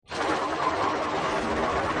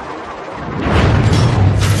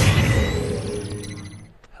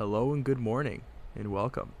Hello and good morning, and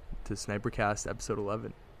welcome to Snipercast episode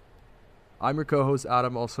 11. I'm your co-host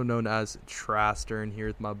Adam, also known as Trastern, here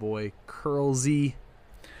with my boy Curlzy.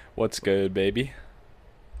 What's good, baby?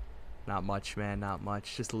 Not much, man, not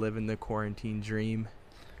much. Just living the quarantine dream.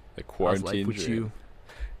 The quarantine How's life with dream. you?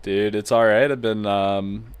 Dude, it's all right. I've been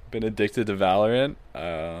addicted to VALORANT.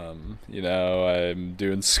 I'm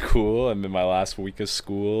doing school. I'm in my last week of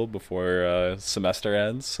school before semester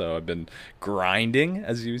ends, so I've been grinding,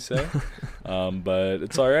 as you say. But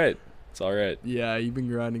it's all right. It's all right. Yeah, you've been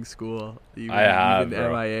grinding school. You've been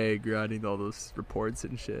bro. MIA grinding all those reports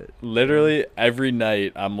and shit. Literally every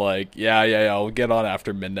night, I'm like, yeah, I'll get on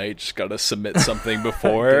after midnight. Just gotta submit something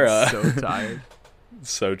before. So tired.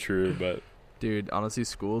 So true, but dude, honestly,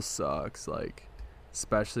 school sucks. Like,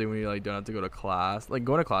 especially when you don't have to go to class. Like,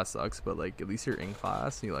 going to class sucks, but at least you're in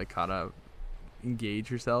class and you kind of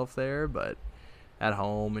engage yourself there. But at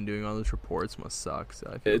home and doing all those reports must suck.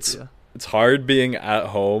 So I feel it's hard being at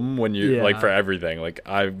home when you're for everything. Like,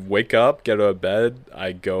 I wake up, get out of bed,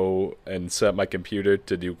 I go and set up my computer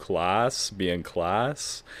to do class, be in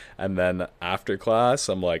class, and then after class,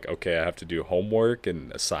 I'm like, okay, I have to do homework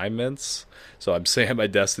and assignments. So I'm sitting at my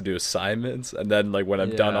desk to do assignments, and then when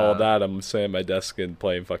I'm done all that, I'm sitting at my desk and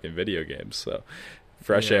playing fucking video games. So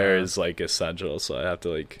fresh air is essential. So I have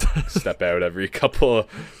to step out every couple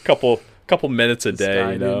minutes a day.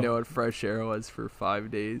 I didn't know what fresh air was for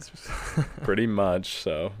 5 days. Pretty much.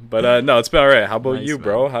 So, but no, it's been all right. How about nice, you, man.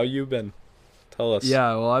 bro? How you been? Tell us.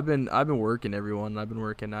 Yeah, well, I've been working, everyone. I've been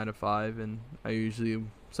working 9 to 5, and I usually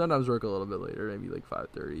sometimes work a little bit later, maybe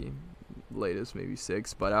 5:30, latest maybe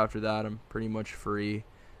 6. But after that, I'm pretty much free.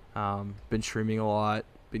 Been streaming a lot,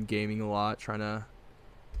 been gaming a lot, trying to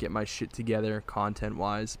get my shit together content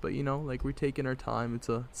wise. But we're taking our time. It's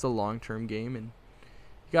a long term game, and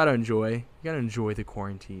you gotta enjoy the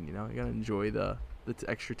quarantine. You gotta enjoy the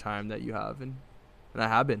extra time that you have, and I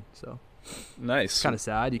have been. So nice. It's kind of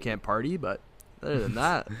sad you can't party, but other than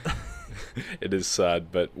that. It is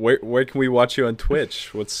sad, but where can we watch you on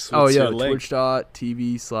Twitch? What's your link?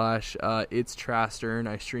 Twitch.tv/it's Trastern.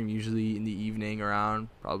 I stream usually in the evening around,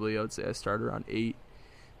 probably I would say I start around 8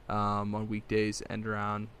 on weekdays, end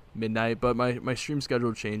around midnight, but my stream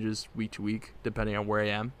schedule changes week to week depending on where I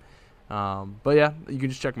am. But yeah, you can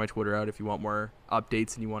just check my Twitter out if you want more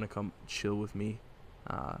updates and you want to come chill with me.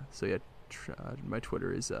 My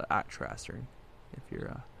Twitter is at Trastern. If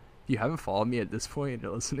you haven't followed me at this point and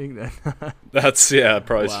you're listening, then that's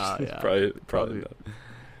probably wow, probably not.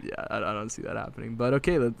 Yeah, I don't see that happening. But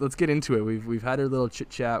okay, let's get into it. We've had our little chit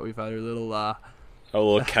chat. We've had our little a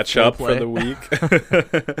little catch up for the week.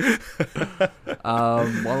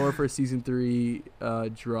 Modern Warfare Season 3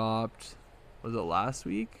 dropped. Was it last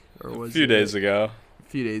week or was a few days ago? A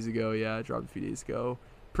few days ago, yeah, it dropped a few days ago.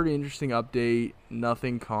 Pretty interesting update.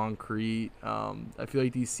 Nothing concrete. I feel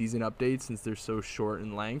like these season updates, since they're so short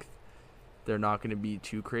in length, they're not going to be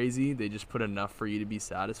too crazy. They just put enough for you to be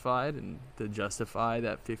satisfied and to justify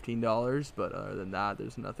that $15. But other than that,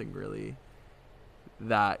 there's nothing really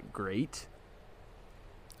that great.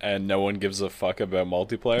 And no one gives a fuck about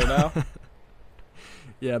multiplayer now.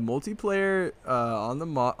 Yeah, multiplayer on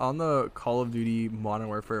the Call of Duty Modern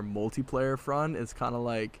Warfare multiplayer front is kind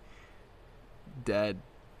of dead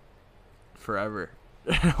forever.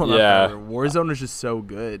 Yeah, Warzone is just so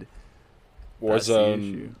good.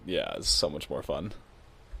 Warzone, is so much more fun.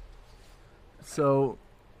 So,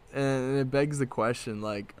 and it begs the question,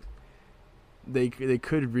 they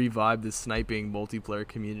could revive the sniping multiplayer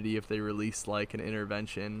community if they released an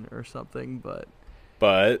intervention or something, but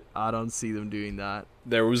I don't see them doing that.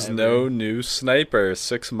 There was no new sniper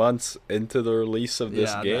 6 months into the release of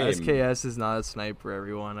this game. The SKS is not a sniper,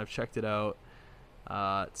 everyone. I've checked it out.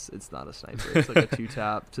 It's not a sniper. It's a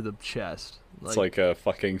 2-tap to the chest. It's like a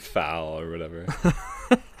fucking foul or whatever.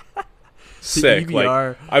 Sick.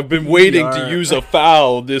 EVR, I've been waiting to use a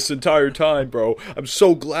foul this entire time, bro. I'm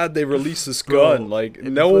so glad they released this gun.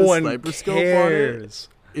 No one cares.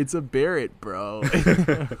 It's a Barrett, bro.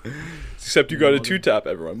 Except you got a 2-tap,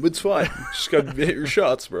 everyone. It's fine. Just got to hit your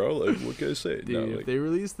shots, bro. What can I say? Dude, if they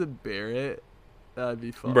released the Barrett, that'd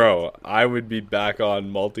be fun. Bro, I would be back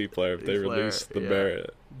on multiplayer if they released the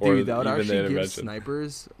Barrett. Dude, that would actually give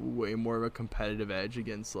snipers way more of a competitive edge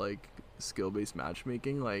against skill-based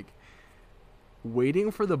matchmaking. Waiting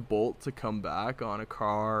for the bolt to come back on a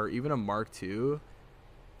car or even a Mark II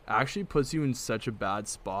actually puts you in such a bad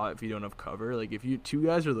spot if you don't have cover. If two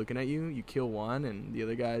guys are looking at you, you kill one, and the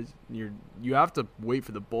other guys, you have to wait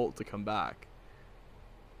for the bolt to come back.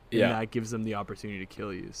 and that gives them the opportunity to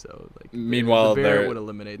kill you. So like, meanwhile, the Barrett would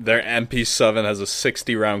eliminate their MP7 has a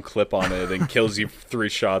 60-round clip on it and kills you 3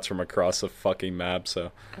 shots from across the fucking map.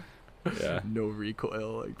 So yeah, no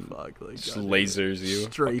recoil, like fuck, like just lasers you,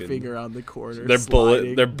 strafing around the corner.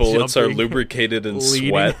 Their bullets are lubricated in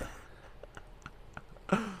sweat.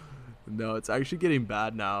 No, it's actually getting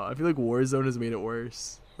bad now. I feel like Warzone has made it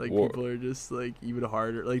worse. Like people are just like even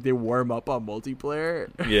harder. Like they warm up on multiplayer.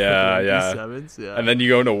 Yeah, yeah. And then you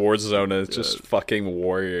go into Warzone and it's just fucking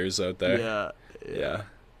warriors out there. Yeah.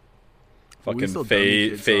 Fucking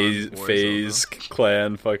phase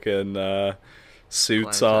clan fucking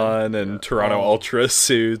suits on and Toronto Ultra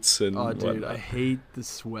suits and dude, I hate the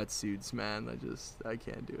sweatsuits, man. I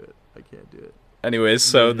can't do it. Anyways,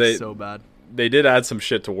 so so bad. They did add some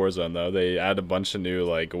shit to Warzone though. They add a bunch of new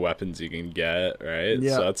like weapons you can get, right?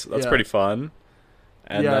 Yeah, so that's pretty fun.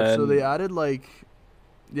 And then, so they added like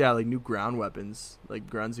new ground weapons, like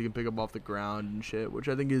guns you can pick up off the ground and shit, which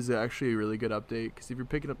I think is actually a really good update. Because if you're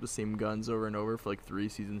picking up the same guns over and over for like 3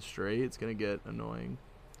 seasons straight, it's gonna get annoying.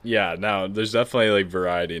 Yeah, now there's definitely like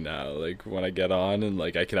variety now. Like when I get on and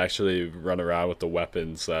like I can actually run around with the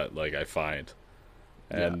weapons that like I find.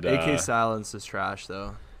 And AK Silence is trash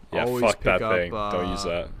though. Yeah, always fuck that up, thing. Don't use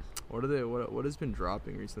that. What has been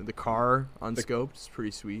dropping recently? The car unscoped is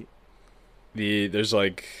pretty sweet. There's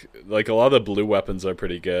like a lot of the blue weapons are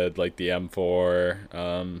pretty good, like the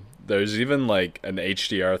M4. There's even like an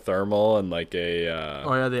HDR thermal and like a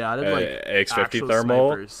they added like AX50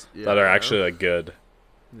 thermal that are actually like good.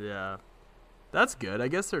 Yeah, that's good. I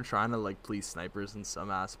guess they're trying to like please snipers in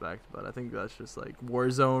some aspect, but I think that's just like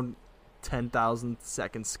Warzone. 10,000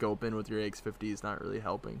 second scope in with your AX50 is not really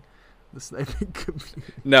helping the sniping community.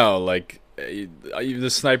 No, like the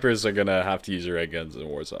snipers are gonna have to use your red guns in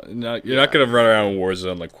Warzone. You're not gonna run around in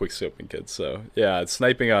Warzone like quick scoping kids. So yeah,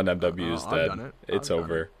 sniping on MW is dead. It's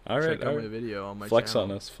over. All right, check out my video on my flex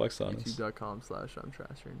channel. Flex on us. YouTube.com/I'm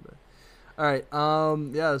All right.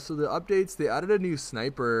 So the updates, they added a new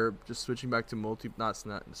sniper. Just switching back to not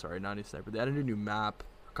new sniper. They added a new map,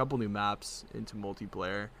 a couple new maps into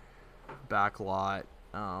multiplayer. Backlot.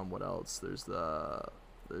 What else? There's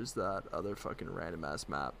that other fucking random ass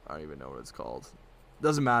map. I don't even know what it's called.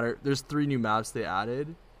 Doesn't matter. There's 3 new maps they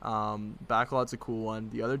added. Backlot's a cool one.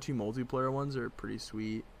 The other 2 multiplayer ones are pretty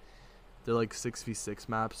sweet. They're like 6v6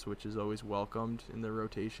 maps, which is always welcomed in the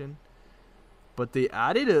rotation. But they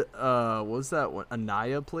added what was that one?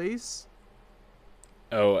 Anaya place?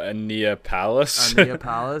 Oh, Anaya Palace? Anaya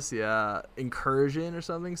Palace, yeah. Incursion or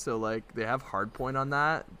something. So like they have hardpoint on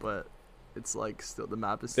that, but it's like still the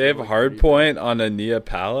map is still they have like hardpoint on Anaya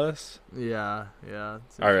Palace? Yeah.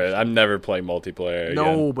 Alright, I'm never playing multiplayer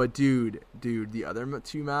again. But dude, the other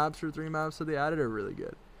 2 maps or 3 maps that they added are really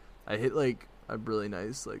good. I hit like a really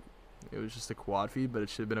nice, like it was just a quad feed, but it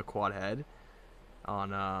should have been a quad head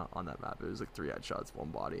on that map. It was like 3 headshots,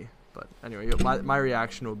 1 body. But anyway, my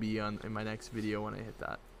reaction will be in my next video when I hit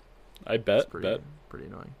that. I bet. Pretty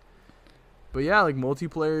annoying. But yeah, like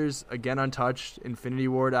multiplayers again untouched. Infinity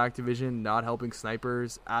Ward Activision not helping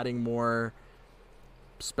snipers, adding more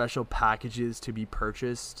special packages to be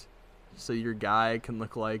purchased, so your guy can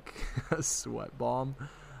look like a sweat bomb.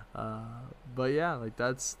 But yeah, like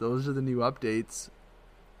those are the new updates.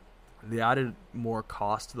 They added more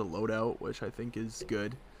cost to the loadout, which I think is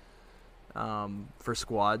good. For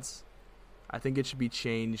squads, I think it should be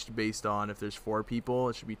changed based on if there's 4 people,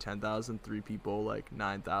 it should be 10,000. 3 people, like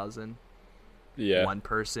 9,000. Yeah. 1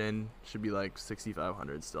 person should be like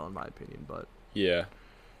 6,500 still, in my opinion. But yeah,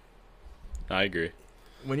 I agree.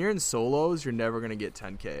 When you're in solos, you're never gonna get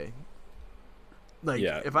 10K. Like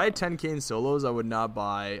if I had 10K in solos, I would not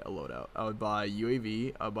buy a loadout. I would buy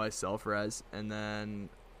UAV, I would buy self-res, and then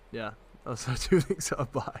those are 2 things I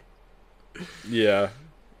would buy. Yeah.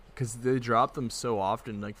 Because they drop them so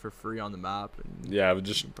often, like for free on the map. And I would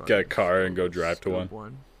just get a car and go drive to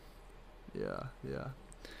one. Yeah.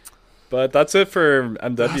 But that's it for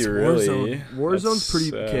MW, really. Warzone's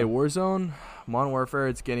pretty okay. Warzone, Modern Warfare,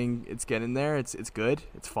 it's getting there. It's good.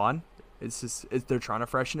 It's fun. It's just they're trying to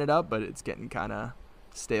freshen it up, but it's getting kind of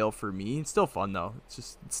stale for me. It's still fun though.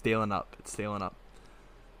 It's staling up. It's staling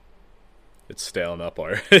up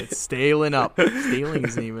already. It's staling up. Staling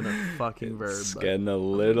isn't even a fucking verb. It's getting a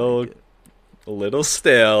little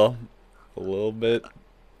stale, a little bit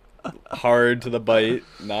hard to the bite.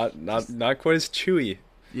 Not quite as chewy.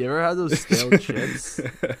 You ever had those stale chips?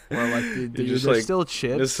 Where like they're like, still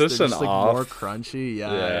chips. It's just they're just like more crunchy.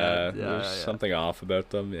 Yeah. There's something off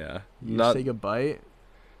about them. Yeah. You just take a bite.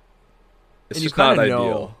 It's just not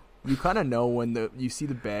ideal. You kind of know when you see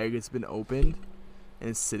the bag, it's been opened. and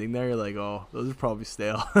it's sitting there, you're like, oh, those are probably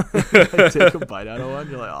stale. Like, take a bite out of one,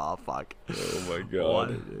 you're like, oh fuck. Oh my god. What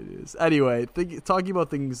it is. Anyway, talking about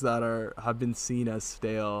things that have been seen as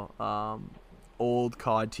stale. Old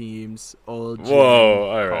COD teams, old Gen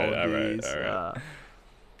all right.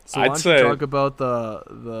 So why don't you talk about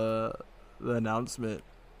the announcement?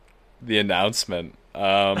 The announcement.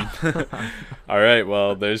 All right.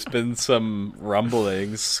 Well, there's been some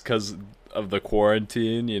rumblings because of the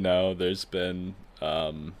quarantine. You know, there's been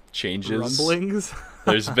changes. Rumblings.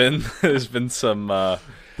 There's been some the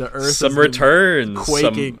earth some returns,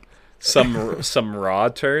 quaking. some raw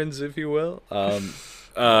turns, if you will.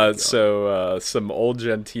 So some old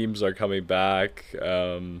gen teams are coming back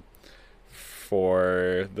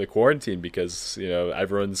for the quarantine because, you know,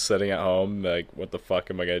 everyone's sitting at home like, what the fuck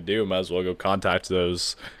am I gonna do? Might as well go contact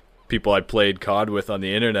those people I played COD with on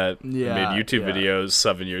the internet, made YouTube videos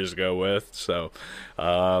 7 years ago with. So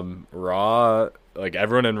Raw, like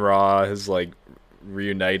everyone in Raw has like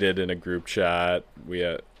reunited in a group chat.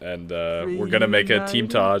 We're gonna make a team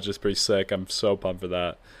Taj. It's pretty sick. I'm so pumped for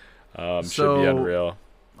that. Should be unreal.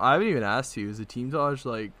 I haven't even asked you, is the team Taj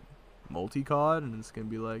like multi-COD and it's gonna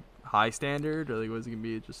be like high standard, or like what is it gonna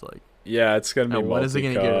be? Just like, yeah, it's gonna be multi-COD. When is it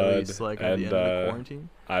gonna get released? Like at the end of the quarantine?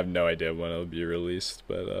 I have no idea when it'll be released,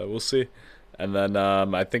 but we'll see. And then I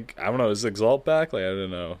don't know, is Exalt back? Like I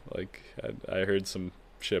don't know. Like I heard some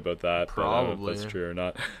shit about that. Probably. But I don't know if that's true or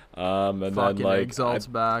not. And fucking then like Exalt's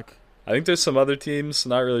back. I think there's some other teams.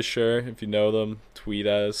 Not really sure. If you know them, tweet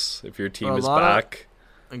us if your team is back.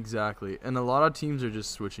 Exactly, and a lot of teams are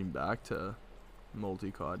just switching back to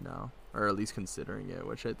multi-COD now, or at least considering it,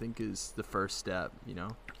 which I think is the first step, you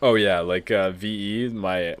know. Oh yeah, like VE,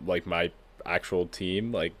 my actual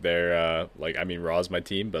team, like they're Raw's my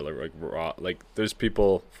team, but like Raw, like there's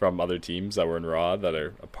people from other teams that were in Raw that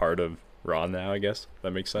are a part of Raw now, I guess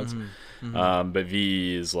that makes sense. But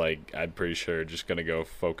VE is like, I'm pretty sure just gonna go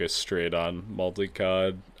focus straight on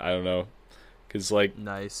multi-COD. I don't know. Because, like,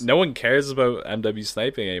 no one cares about MW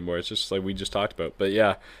sniping anymore. It's just, like, we just talked about. But,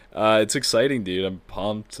 yeah, it's exciting, dude. I'm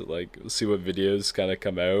pumped. Like, see what videos kind of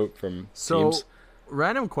come out from teams. So,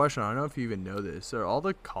 random question. I don't know if you even know this. Are all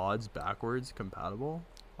the CODs backwards compatible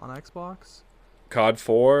on Xbox? COD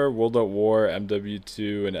 4, World at War,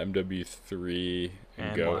 MW2, and MW3.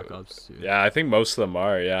 And Black Ops 2. Yeah, I think most of them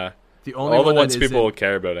are, yeah. All the ones people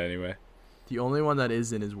care about anyway. The only one that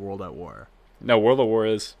isn't is World at War. No, World at War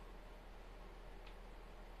is.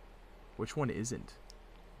 Which one isn't?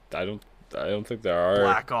 I don't think there are.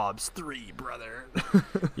 Black Ops 3, brother.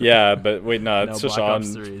 Yeah, but wait, no, it's just on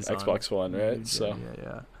Xbox One, right? So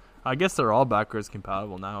yeah. I guess they're all backwards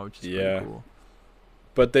compatible now, which is pretty cool.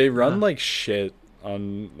 But they run like shit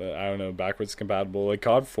on I don't know, backwards compatible. Like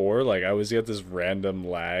COD 4, like I always get this random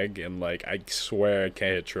lag, and like I swear I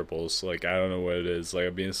can't hit triples. Like I don't know what it is. Like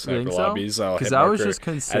I'll be in sniper lobbies, and I'll hit I was just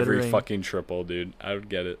considering every fucking triple, dude. I would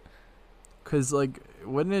get it. Cause like,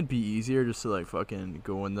 wouldn't it be easier just to like fucking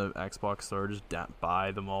go in the Xbox store, just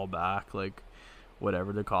buy them all back, like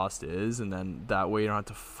whatever the cost is, and then that way you don't have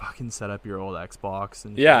to fucking set up your old Xbox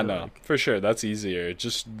and for sure, that's easier.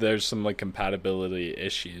 Just there's some like compatibility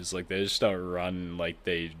issues, like they just don't run like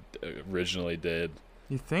they originally did.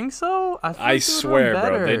 You think so? I swear,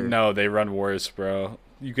 bro. They run worse, bro.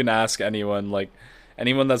 You can ask anyone, like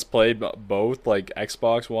anyone that's played both like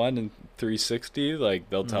Xbox One and 360, like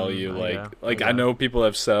they'll tell you like I know people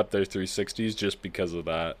have set up their 360s just because of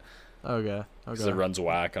that. Okay. Because it runs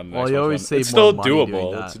whack on the Xbox you always One. Save it's still more money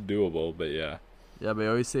doing that. It's doable, but yeah. Yeah, but you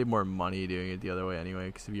always save more money doing it the other way anyway,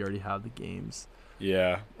 because if you already have the games.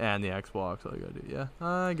 Yeah. And the Xbox, all you gotta do. Yeah,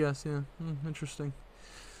 I guess, yeah. Interesting.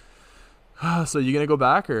 So you gonna go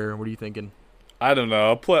back, or what are you thinking? I don't know.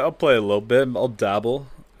 I'll play a little bit. I'll dabble.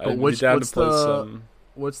 But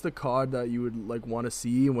what's the COD that you would like want to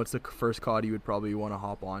see, and what's the first COD you would probably want to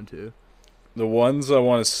hop onto? The ones I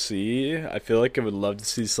want to see, I feel like I would love to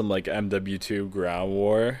see some like MW2 Ground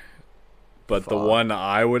War. But the one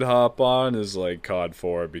I would hop on is like COD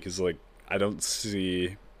 4, because like I don't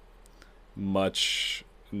see much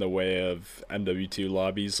in the way of MW2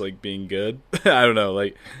 lobbies like being good. I don't know,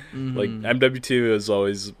 like MW2 is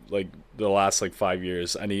always like the last like 5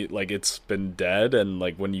 years, it's been dead, and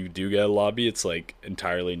like when you do get a lobby, it's like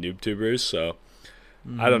entirely noob tubers. So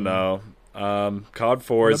I don't know. COD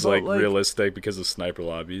 4 is like realistic because of sniper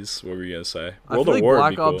lobbies. What were you gonna say? World of War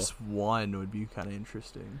Black Ops 1 would be kind of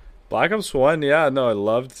interesting. Black Ops 1, yeah, no, I'd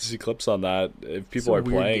love to see clips on that if people are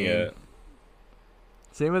playing it.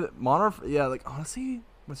 Same with Modern. Yeah, like honestly,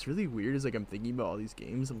 what's really weird is like I'm thinking about all these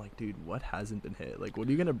games. I'm like, dude, what hasn't been hit? Like, what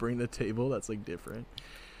are you gonna bring to the table that's like different?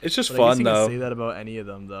 It's just But I guess fun you though. can say that about any of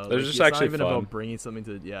them though. They're Like, just it's actually not even fun. about bringing something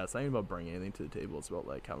to it's not even about bringing anything to the table. It's about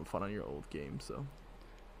like having fun on your old game. So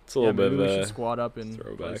It's a little bit maybe of we should a squad up and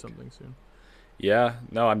play throwback. something soon. Yeah,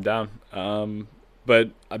 no, I'm down.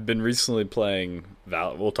 But I've been recently playing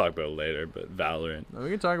We'll talk about it later, but Valorant. No,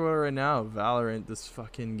 we can talk about it right now. Valorant, this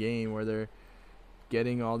fucking game where they're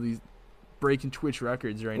getting all these breaking Twitch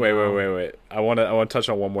records right now. Wait. I want to touch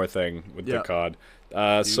on one more thing with the COD.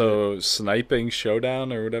 So sniping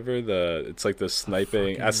showdown or whatever, it's like the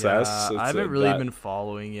sniping SS. I haven't like really been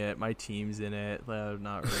following it. My team's in it. I'm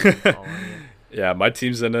not really following it. Yeah, my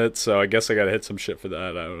team's in it, so I guess I gotta hit some shit for that.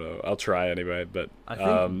 I don't know. I'll try anyway, but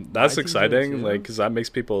that's exciting, like, because that makes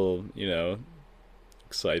people,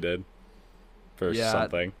 excited for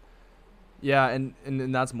something. Yeah,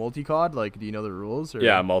 and that's multi-COD? Like, do you know the rules? Or?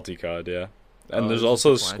 Yeah, multi-COD, yeah. And there's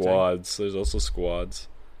also squads. There's also squads.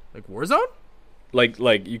 Like Warzone?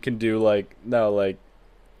 Like you can do,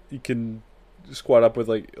 you can squad up with,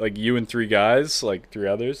 like you and 3 guys, like 3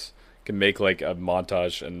 others. Can make, like, a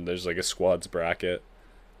montage, and there's, like, a squads bracket.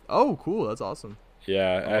 Oh, cool. That's awesome.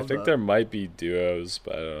 Yeah, I think there might be duos,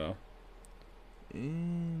 but I don't know.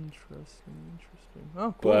 Interesting.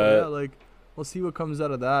 Oh, cool. Yeah, like, we'll see what comes out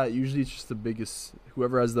of that. Usually it's just the biggest,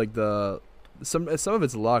 whoever has, like, some of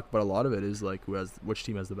it's luck, but a lot of it is, like, which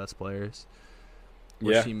team has the best players.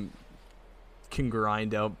 Which team can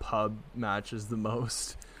grind out pub matches the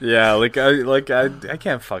most. Yeah, I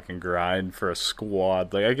can't fucking grind for a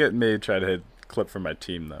squad. Like, I maybe try to hit clip for my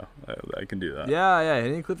team though. I can do that. Yeah,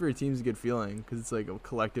 hitting clip for your team's a good feeling because it's like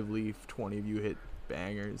collectively if 20 of you hit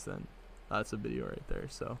bangers, then that's a video right there.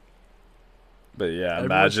 So. But yeah,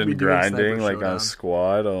 imagine grinding like on a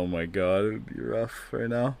squad. Oh my god, it would be rough right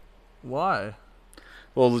now. Why?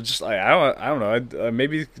 Well, just I don't know.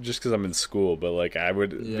 Maybe just because I'm in school, but like I would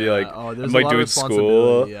be like, I'm like doing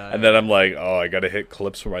school, and then I'm like, I gotta hit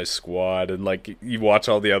clips for my squad, and like you watch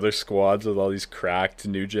all the other squads with all these cracked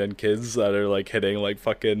new gen kids that are like hitting like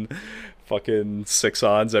fucking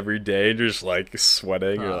 6-ons every day, and you're just like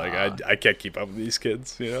sweating. You're like, I can't keep up with these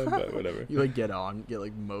kids, but whatever. You like get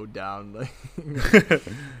like mowed down, like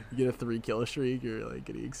you get a 3 kill streak. You're like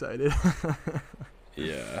getting excited.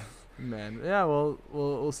 Yeah. Man, yeah, well,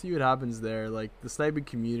 we'll see what happens there. Like the sniping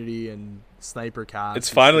community and sniper cast, it's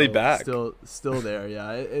finally back. Still there.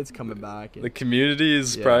 Yeah, it's coming back. The community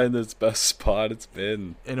is probably in its best spot it's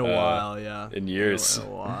been in a while. Yeah, in years. In a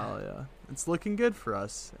while. Yeah, it's looking good for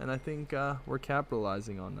us, and I think we're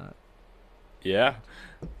capitalizing on that. Yeah.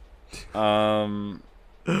 Do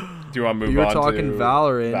you want to move on? You're talking to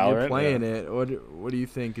Valorant. You're playing it. What do you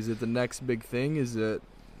think? Is it the next big thing? What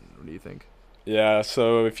do you think? Yeah,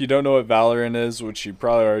 so if you don't know what Valorant is, which you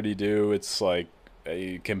probably already do, it's like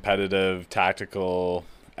a competitive tactical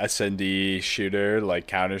S&D shooter like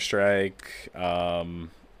Counter-Strike.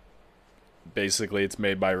 Basically, it's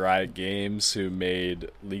made by Riot Games, who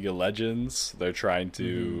made League of Legends. They're trying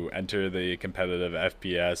to enter the competitive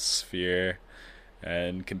FPS sphere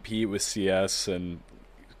and compete with CS and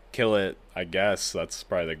kill it. I guess that's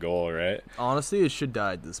probably the goal, right? Honestly, it should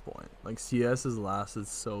die at this point. Like CS has lasted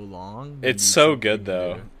so long. It's so good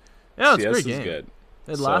though. Yeah, it's CS a great is game. Good.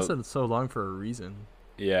 It lasted so long for a reason.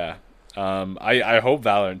 Yeah. I hope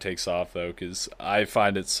Valorant takes off though, because I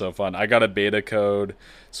find it so fun. I got a beta code,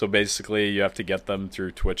 so basically you have to get them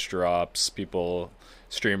through Twitch drops.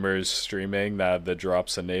 Streamers streaming that have the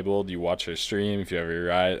drops enabled. You watch their stream. If you have your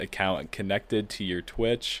Riot account connected to your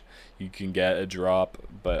Twitch, you can get a drop.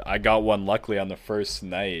 But I got one luckily on the first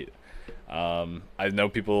night. I know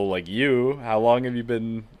people like you. How long have you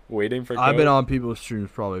been waiting for code? I've been on people's streams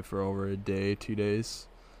probably for over a day, 2 days.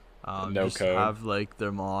 No just code. Have like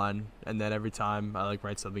them on, and then every time I like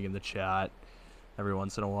write something in the chat every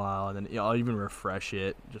once in a while, and then I'll even refresh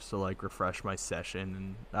it just to like refresh my session.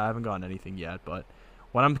 And I haven't gotten anything yet, but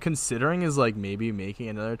what I'm considering is like maybe making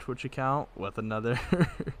another Twitch account with another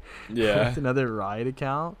with another Riot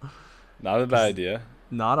account. Not a bad idea.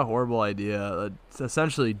 Not a horrible idea. It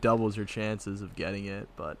essentially doubles your chances of getting it,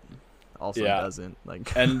 but also doesn't.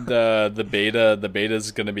 Like and the beta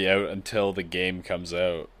is going to be out until the game comes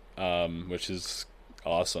out, which is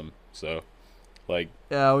awesome. So like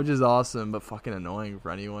which is awesome, but fucking annoying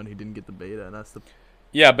for anyone who didn't get the beta, and that's the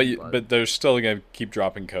but they're still going to keep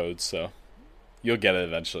dropping codes, so you'll get it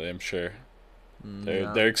eventually, I'm sure.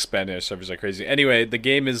 They're expanding their servers like crazy. Anyway, the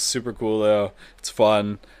game is super cool though. It's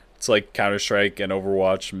fun. It's like Counter-Strike and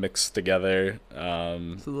Overwatch mixed together.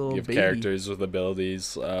 You have characters with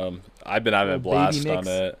abilities. I've been having a blast on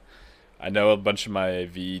it. I know a bunch of my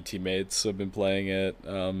VE teammates have been playing it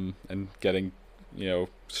and getting,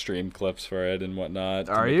 stream clips for it and whatnot.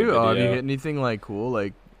 Are you? Have you hit anything like cool?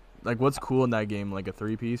 Like Like, what's cool in that game? Like a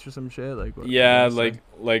 3-piece or some shit? Like, what, Yeah, what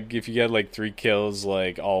like if you get like 3 kills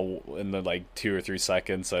like all in the like 2 or 3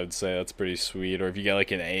 seconds, I would say that's pretty sweet. Or if you get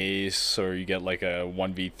like an ace, or you get like a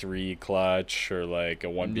 1v3 clutch, or like a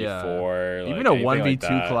 1v4, even like a anything 1v2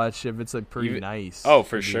 like clutch, if it's like pretty nice. Oh,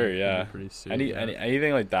 for sure, yeah. Pretty sweet,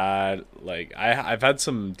 Anything like that. Like I've had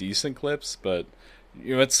some decent clips, but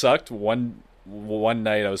it sucked. One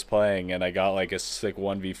night I was playing and I got like a sick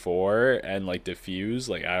 1v4 and like defuse.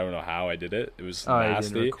 Like I don't know how I did it. It was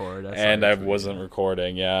nasty. And I wasn't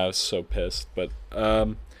recording. Yeah, I was so pissed. But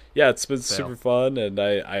yeah, it's been super fun, and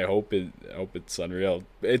I hope it's unreal.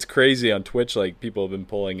 It's crazy on Twitch. Like people have been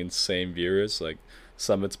pulling insane viewers. Like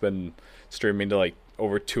Summit's been streaming to like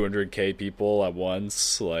over 200k people at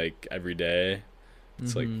once, like every day.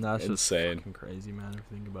 It's like that's insane. Just fucking crazy, man. If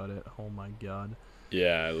you think about it. Oh my god.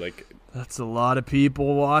 Yeah, like that's a lot of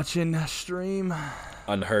people watching stream.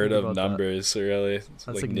 Unheard of numbers, really. It's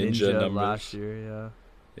that's like ninja numbers last year, yeah.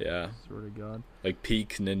 Yeah. Swear to God. Like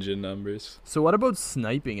peak ninja numbers. So what about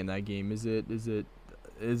sniping in that game? Is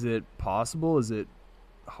it possible? Is it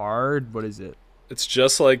hard? What is it? It's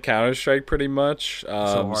just like Counter-Strike pretty much. So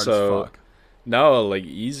hard as fuck. No, like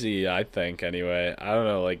easy, I think anyway. I don't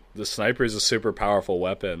know, like the sniper is a super powerful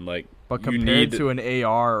weapon. Like, but compared to an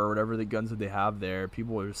AR or whatever the guns that they have there,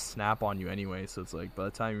 people will snap on you anyway. So it's like by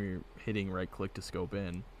the time you're hitting right click to scope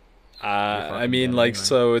in. I mean, like, anyway.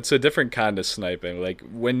 So it's a different kind of sniping. Like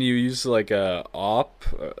when you use like a op,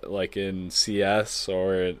 like in CS,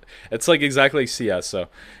 or it's like exactly CS. So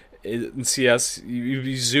in CS,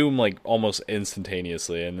 you zoom like almost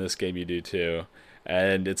instantaneously. In this game, you do too.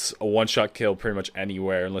 And it's a one-shot kill pretty much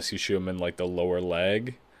anywhere unless you shoot him in like the lower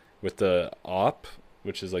leg with the op,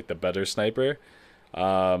 which is like the better sniper.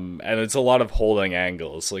 And it's a lot of holding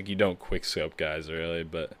angles. Like you don't quick scope guys really,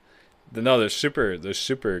 but no, they're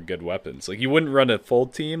super good weapons. Like you wouldn't run a full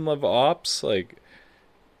team of ops like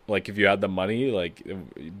if you had the money, like,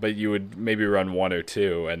 but you would maybe run 1 or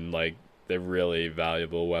 2, and like they're really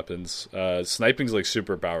valuable weapons. Sniping's like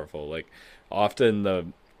super powerful. Like often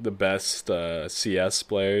the best CS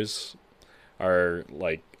players are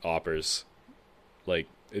like oppers. Like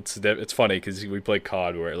it's funny because we play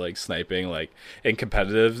COD where like sniping, like in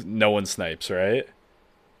competitive, no one snipes, right?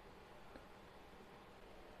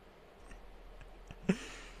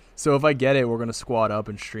 So if I get it, we're gonna squad up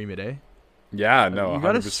and stream it, eh? Yeah, no, you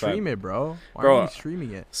gotta 100%. Stream it, bro. Why are you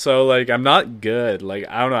streaming it? So like, I'm not good. Like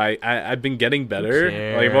I don't know. I've been getting better.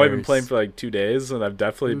 Like I've only been playing for like 2 days, and I've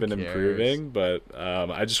definitely been improving. But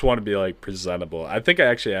I just want to be like presentable. I think I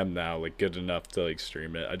actually am now, like good enough to like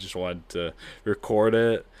stream it. I just wanted to record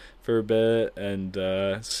it for a bit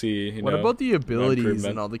and see. What about the abilities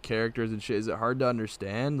and all the characters and shit? Is it hard to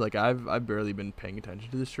understand? Like I've barely been paying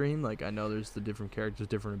attention to the stream. Like I know there's the different characters,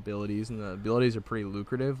 different abilities, and the abilities are pretty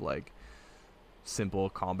lucrative. Like simple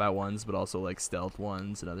combat ones, but also like stealth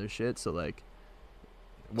ones and other shit. So like,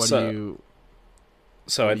 what do you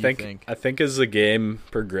I think as the game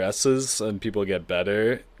progresses and people get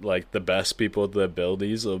better, like the best people with the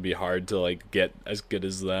abilities, it'll be hard to like get as good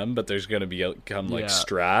as them, but there's going to become like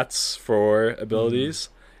strats for abilities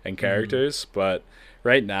and characters. But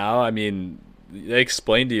right now, I mean, they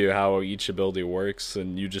explain to you how each ability works,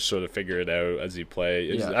 and you just sort of figure it out as you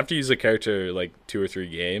play. After you use a character like 2 or 3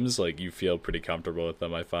 games, like you feel pretty comfortable with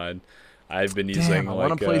them. I find I've been using I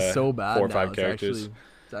want to play so bad 4 or 5 characters.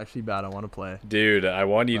 It's actually bad. I want to play, dude. I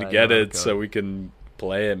want you to get it so we can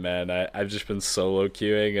play it, man. I've just been solo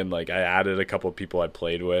queuing, and like I added a couple of people I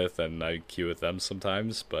played with, and I queue with them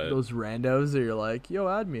sometimes. But those randos that you're like, yo,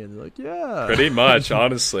 add me, and they're like, yeah, pretty much.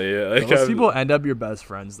 Honestly, like, those people end up your best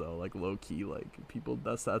friends though. Like low key, like people.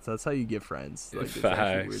 That's how you get friends. Like it's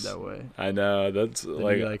actually weird that way. I know. That's then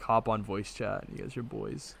like you like hop on voice chat, and you guys are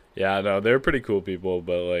boys. Yeah, no, they're pretty cool people,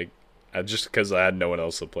 but like. Just because I had no one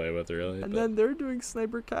else to play with, really. And then they're doing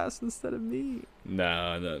sniper cast instead of me.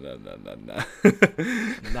 No.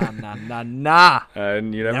 Nah.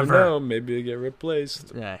 And you never know. Maybe I get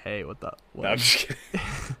replaced. Yeah, hey, what the? What? No, I'm just kidding.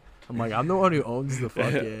 I'm like, I'm the one who owns the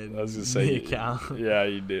fucking I was gonna say, account. Yeah,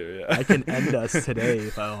 you do, yeah. I can end us today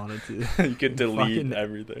if I wanted to. You can delete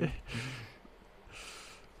everything.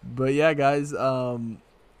 But yeah, guys,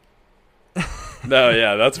 No,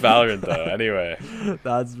 yeah, that's Valorant though. Anyway,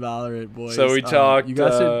 that's Valorant, boys. So we talked. You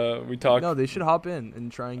guys No, they should hop in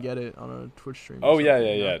and try and get it on a Twitch stream. Oh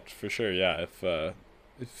yeah, for sure. Yeah,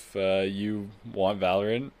 if you want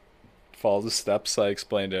Valorant, follow the steps I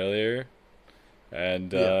explained earlier,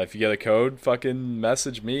 and if you get a code, fucking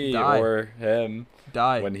message me or him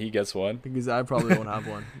when he gets one. Because I probably won't have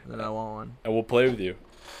one, and I want one. And we'll play with you.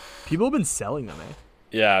 People have been selling them, eh?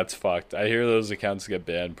 Yeah, it's fucked. I hear those accounts get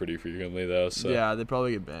banned pretty frequently though. So yeah, they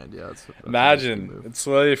probably get banned. Yeah, that's imagine it's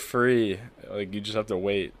literally free. Like you just have to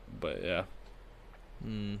wait. But yeah,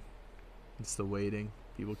 it's the waiting.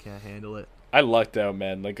 People can't handle it. I lucked out,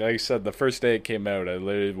 man. Like I said, the first day it came out, I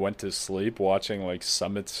literally went to sleep watching like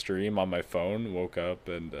Summit stream on my phone. Woke up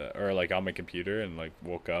and or like on my computer and like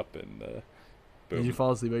woke up and boom. Did you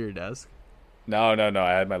fall asleep at your desk? No.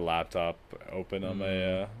 I had my laptop open on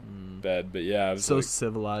my bed, but yeah, I was so like,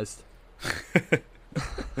 civilized.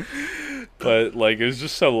 But like it was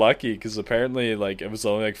just so lucky because apparently like it was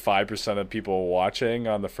only like 5% of people watching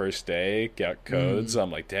on the first day get codes.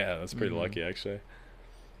 I'm like, damn, that's pretty lucky actually.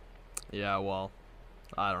 Yeah, well,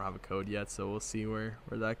 I don't have a code yet, so we'll see where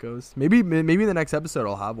that goes. Maybe the next episode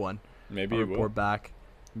I'll have one. Maybe I'll you report will. back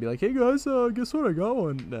and be like, hey guys, guess what, I got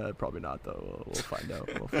one. Probably not though. We'll find out.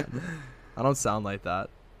 I don't sound like that.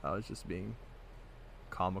 I was just being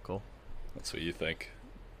comical. That's what you think.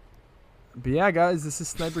 But yeah, guys, this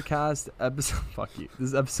is Snipercast episode. Fuck you. This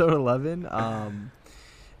is episode 11.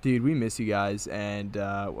 Dude, we miss you guys, and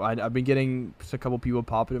I've been getting a couple people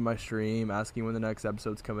popping in my stream asking when the next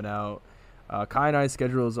episode's coming out. Kai and I's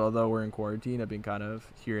schedules, although we're in quarantine, have been kind of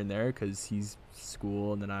here and there because he's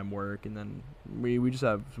school and then I'm work, and then we just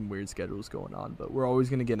have some weird schedules going on. But we're always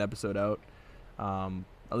gonna get an episode out,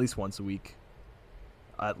 at least once a week.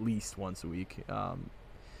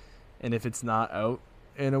 And if it's not out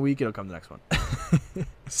in a week, it'll come the next one.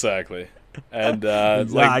 Exactly. And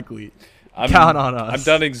exactly. Count on us. I'm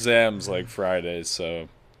done exams like Fridays, so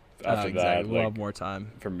after that, we'll have more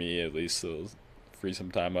time. For me, at least, it'll free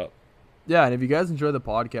some time up. Yeah, and if you guys enjoy the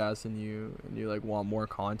podcast and you like want more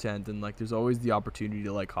content, then like there's always the opportunity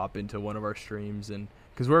to like hop into one of our streams, and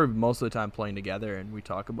because we're most of the time playing together and we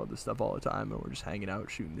talk about this stuff all the time and we're just hanging out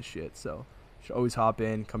shooting the shit. So you should always hop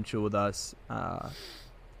in, come chill with us.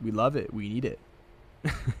 We love it. We need it.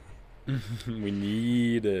 We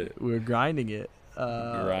need it. We're grinding it.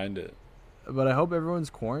 Grind it. But I hope everyone's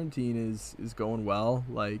quarantine is going well.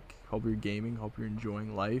 Like, hope you're gaming, hope you're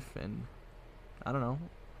enjoying life, and I don't know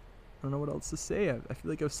what else to say. I feel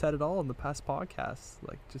like I've said it all in the past podcasts.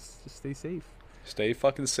 Like, just stay safe. Stay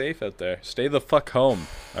fucking safe out there. Stay the fuck home,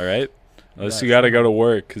 all right? Unless you gotta go to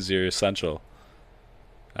work because you're essential.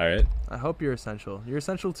 All right? I hope you're essential. You're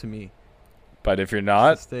essential to me. But if you're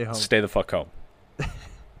not, stay home. Stay the fuck home.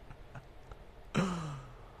 All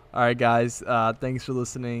right, guys. Thanks for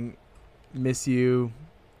listening. Miss you.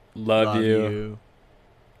 Love you.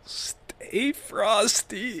 Stay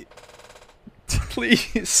frosty.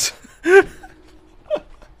 Please.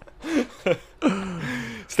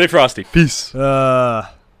 Stay frosty. Peace.